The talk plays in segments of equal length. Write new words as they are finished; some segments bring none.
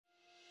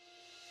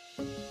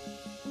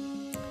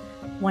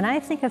When I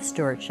think of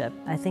stewardship,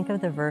 I think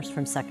of the verse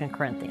from 2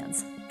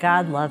 Corinthians.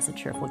 God loves a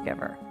cheerful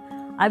giver.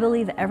 I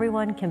believe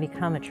everyone can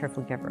become a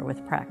cheerful giver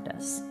with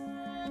practice.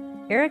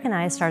 Eric and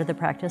I started the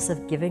practice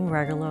of giving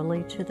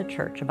regularly to the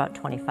church about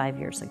 25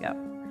 years ago.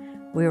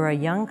 We were a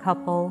young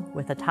couple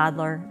with a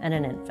toddler and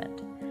an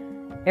infant.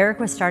 Eric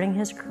was starting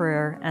his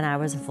career and I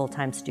was a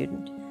full-time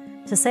student.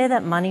 To say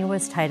that money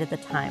was tight at the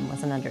time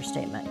was an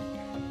understatement.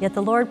 Yet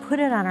the Lord put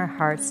it on our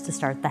hearts to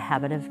start the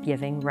habit of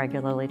giving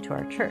regularly to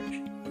our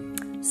church.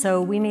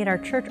 So we made our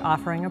church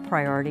offering a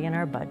priority in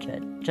our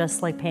budget,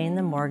 just like paying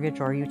the mortgage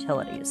or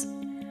utilities.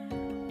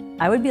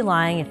 I would be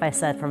lying if I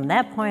said from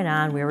that point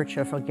on we were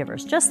cheerful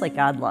givers, just like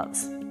God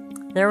loves.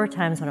 There were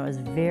times when it was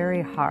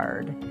very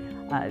hard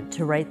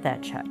to write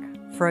that check.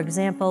 For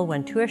example,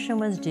 when tuition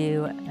was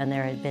due and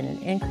there had been an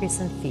increase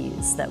in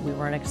fees that we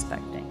weren't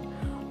expecting,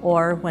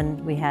 or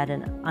when we had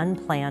an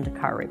unplanned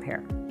car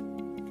repair.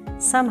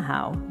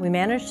 Somehow, we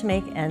managed to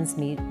make ends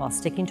meet while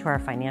sticking to our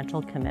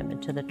financial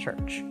commitment to the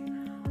church.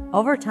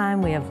 Over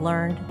time, we have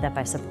learned that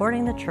by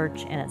supporting the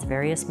church and its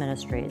various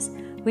ministries,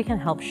 we can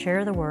help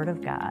share the Word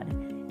of God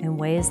in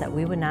ways that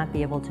we would not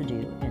be able to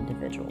do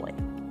individually.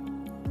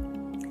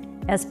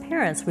 As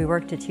parents, we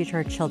work to teach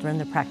our children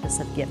the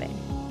practice of giving.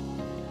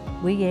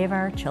 We gave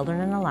our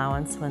children an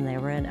allowance when they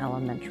were in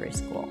elementary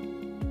school.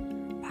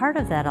 Part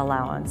of that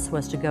allowance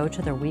was to go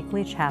to their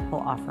weekly chapel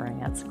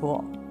offering at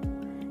school.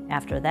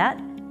 After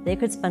that, they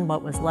could spend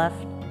what was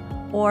left,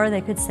 or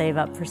they could save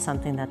up for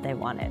something that they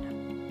wanted.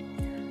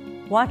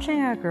 Watching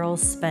our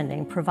girls'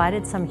 spending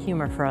provided some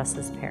humor for us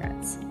as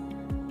parents.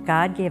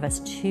 God gave us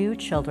two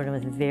children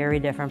with very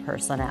different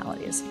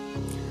personalities.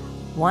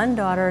 One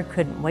daughter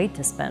couldn't wait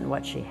to spend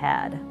what she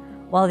had,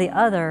 while the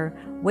other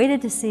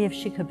waited to see if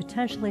she could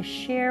potentially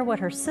share what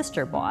her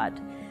sister bought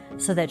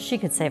so that she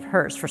could save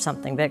hers for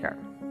something bigger.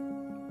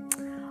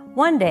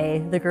 One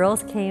day, the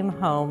girls came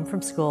home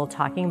from school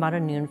talking about a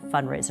new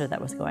fundraiser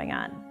that was going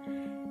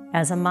on.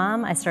 As a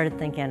mom, I started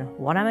thinking,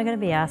 what am I going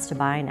to be asked to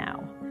buy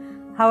now?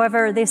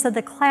 However, they said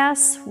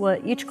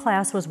each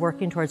class was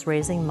working towards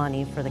raising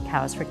money for the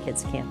Cows for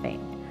Kids campaign.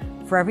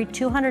 For every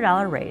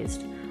 $200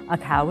 raised, a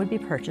cow would be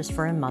purchased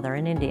for a mother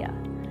in India.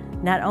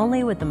 Not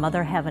only would the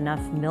mother have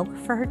enough milk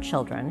for her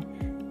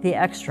children, the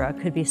extra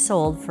could be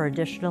sold for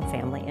additional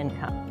family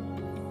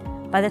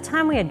income. By the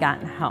time we had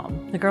gotten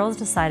home, the girls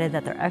decided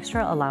that their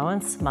extra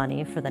allowance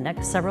money for the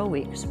next several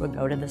weeks would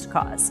go to this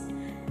cause.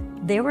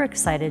 They were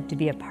excited to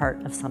be a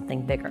part of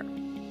something bigger.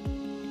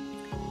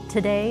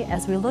 Today,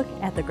 as we look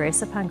at the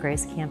Grace Upon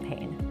Grace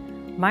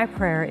campaign, my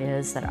prayer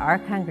is that our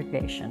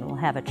congregation will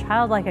have a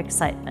childlike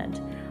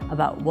excitement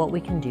about what we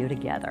can do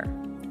together.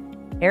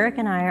 Eric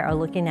and I are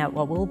looking at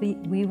what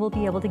we will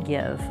be able to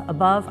give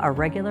above our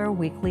regular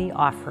weekly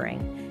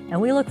offering,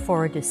 and we look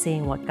forward to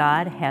seeing what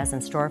God has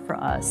in store for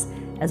us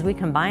as we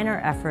combine our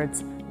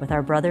efforts with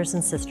our brothers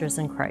and sisters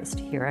in Christ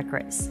here at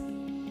Grace.